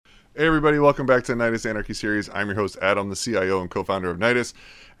Hey everybody, welcome back to the Nidus Anarchy series. I'm your host Adam, the CIO and co-founder of Nidus,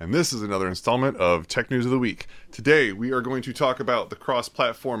 and this is another installment of Tech News of the Week. Today we are going to talk about the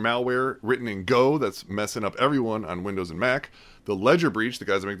cross-platform malware written in Go that's messing up everyone on Windows and Mac, the Ledger breach, the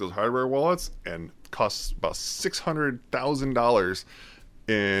guys that make those hardware wallets, and costs about $600,000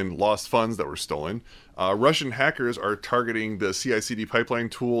 in lost funds that were stolen. Russian hackers are targeting the CI/CD pipeline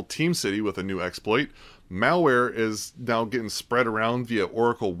tool TeamCity with a new exploit. Malware is now getting spread around via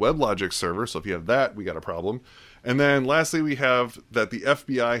Oracle WebLogic server, so if you have that, we got a problem. And then lastly, we have that the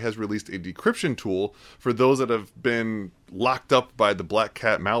FBI has released a decryption tool for those that have been locked up by the Black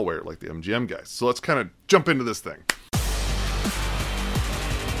Cat malware, like the MGM guys. So let's kind of jump into this thing.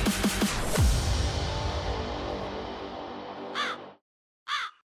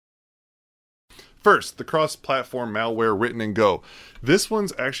 First, the cross-platform malware written in Go. This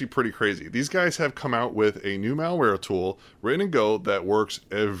one's actually pretty crazy. These guys have come out with a new malware tool written in Go that works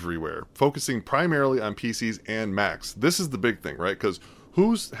everywhere, focusing primarily on PCs and Macs. This is the big thing, right? Because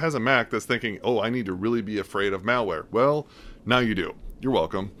who has a Mac that's thinking, oh, I need to really be afraid of malware? Well, now you do. You're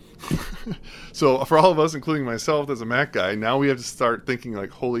welcome. So for all of us, including myself as a Mac guy, now we have to start thinking like,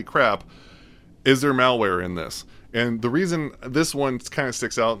 holy crap, is there malware in this? And the reason this one kind of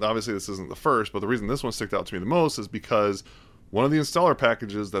sticks out, obviously this isn't the first, but the reason this one sticked out to me the most is because one of the installer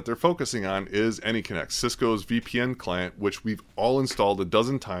packages that they're focusing on is AnyConnect, Cisco's VPN client, which we've all installed a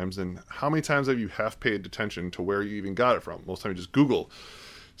dozen times. And how many times have you half paid attention to where you even got it from? Most of the time you just Google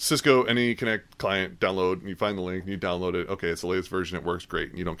Cisco AnyConnect client, download, and you find the link, and you download it. Okay, it's the latest version, it works great,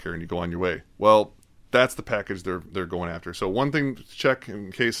 and you don't care, and you go on your way. Well, that's the package they're going after. So one thing to check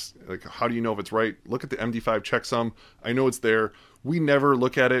in case, like, how do you know if it's right? Look at the MD5 checksum. I know it's there. We never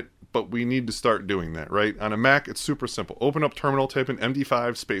look at it, but we need to start doing that, right? On a Mac, it's super simple. Open up terminal, type in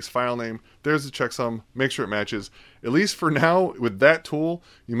MD5 space file name. There's the checksum. Make sure it matches. At least for now, with that tool,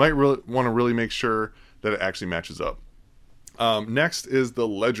 you might really want to really make sure that it actually matches up. Next is the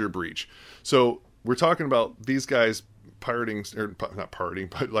Ledger breach. So we're talking about these guys pirating, or not pirating,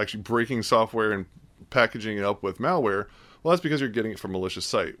 but actually breaking software and packaging it up with malware. Well, that's because you're getting it from a malicious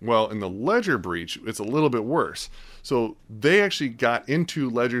site. Well, in the Ledger breach, it's a little bit worse. So they actually got into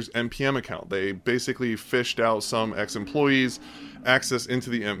Ledger's NPM account. They basically fished out some ex-employees access into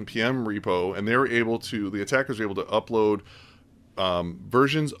the NPM repo, and the attackers were able to upload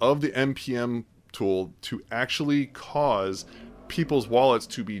versions of the NPM tool to actually cause people's wallets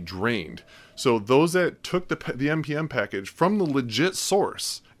to be drained. So those that took the NPM package from the legit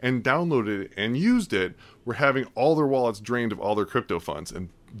source and downloaded it and used it were having all their wallets drained of all their crypto funds. And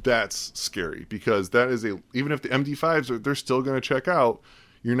that's scary because that is even if the MD5s they're still going to check out,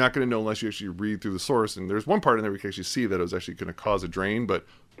 you're not going to know unless you actually read through the source. And there's one part in there we can actually see that it was actually going to cause a drain, but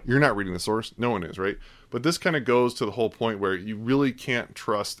you're not reading the source. No one is, right? But this kind of goes to the whole point where you really can't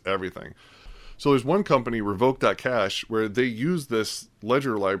trust everything. So there's one company, Revoke.cash, where they use this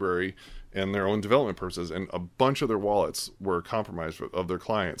Ledger library and their own development purposes, and a bunch of their wallets were compromised of their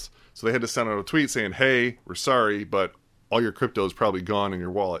clients. So they had to send out a tweet saying, hey, we're sorry, but all your crypto is probably gone in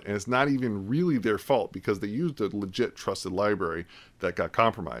your wallet. And it's not even really their fault because they used a legit trusted library that got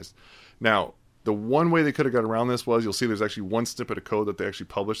compromised. Now, the one way they could have got around this was, you'll see there's actually one snippet of code that they actually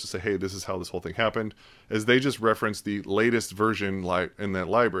published to say, hey, this is how this whole thing happened, is they just referenced the latest version in that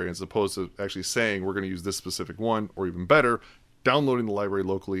library as opposed to actually saying we're going to use this specific one, or even better, downloading the library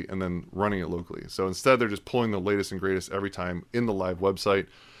locally and then running it locally. So instead, they're just pulling the latest and greatest every time in the live website.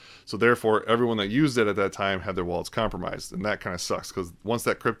 So therefore, everyone that used it at that time had their wallets compromised. And that kind of sucks because once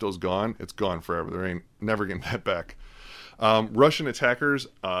that crypto's gone, it's gone forever. There ain't never getting that back. Russian attackers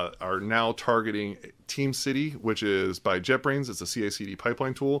are now targeting TeamCity, which is by JetBrains. It's a CI/CD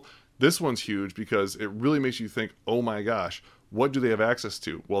pipeline tool. This one's huge because it really makes you think, oh my gosh, what do they have access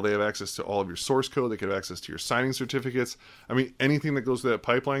to? Well, they have access to all of your source code. They could have access to your signing certificates. I mean, anything that goes to that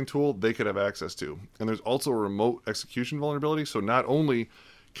pipeline tool, they could have access to. And there's also a remote execution vulnerability. So not only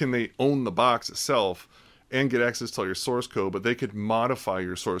can they own the box itself and get access to all your source code, but they could modify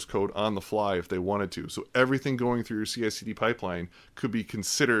your source code on the fly if they wanted to. So everything going through your CI/CD pipeline could be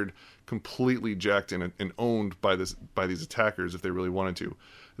considered completely jacked and owned by these attackers if they really wanted to.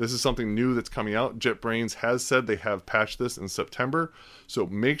 This is something new that's coming out. JetBrains has said they have patched this in September. So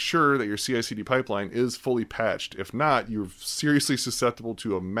make sure that your CI/CD pipeline is fully patched. If not, you're seriously susceptible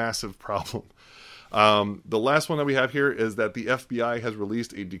to a massive problem. The last one that we have here is that the FBI has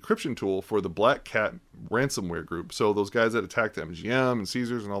released a decryption tool for the Black Cat ransomware group. So those guys that attacked MGM and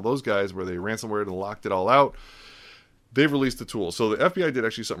Caesars and all those guys where they ransomware and locked it all out, they've released the tool. So the FBI did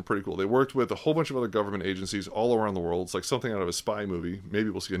actually something pretty cool. They worked with a whole bunch of other government agencies all around the world. It's like something out of a spy movie. Maybe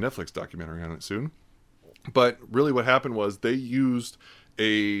we'll see a Netflix documentary on it soon. But really what happened was they used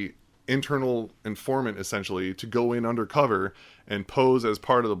a internal informant essentially to go in undercover and pose as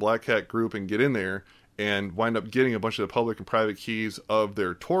part of the Black Hat group and get in there and wind up getting a bunch of the public and private keys of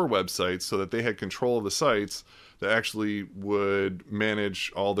their Tor websites so that they had control of the sites that actually would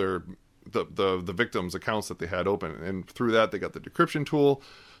manage all their the victims' accounts that they had open. And through that, they got the decryption tool.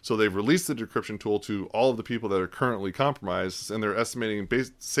 So they've released the decryption tool to all of the people that are currently compromised, and they're estimating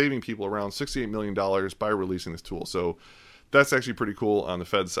saving people around $68 million by releasing this tool. So that's actually pretty cool on the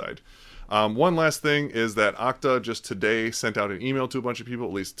Fed side. One last thing is that Okta just today sent out an email to a bunch of people,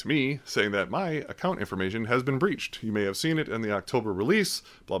 at least to me, saying that my account information has been breached. You may have seen it in the October release,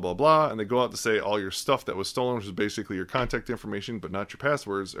 blah, blah, blah. And they go out to say all your stuff that was stolen, which is basically your contact information, but not your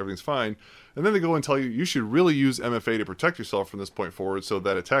passwords, everything's fine. And then they go and tell you, you should really use MFA to protect yourself from this point forward so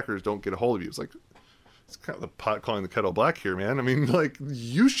that attackers don't get a hold of you. It's like, it's kind of the pot calling the kettle black here, man. I mean, like,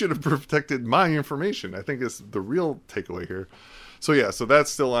 you should have protected my information. I think it's the real takeaway here. So yeah, so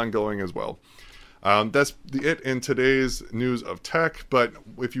that's still ongoing as well. That's it in today's news of tech. But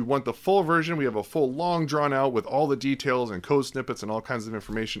if you want the full version, we have a full long drawn out with all the details and code snippets and all kinds of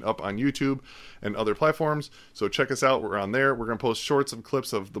information up on YouTube and other platforms. So check us out. We're on there. We're going to post shorts and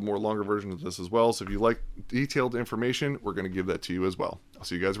clips of the more longer version of this as well. So if you like detailed information, we're going to give that to you as well. I'll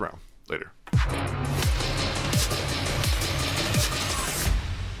see you guys around. Later.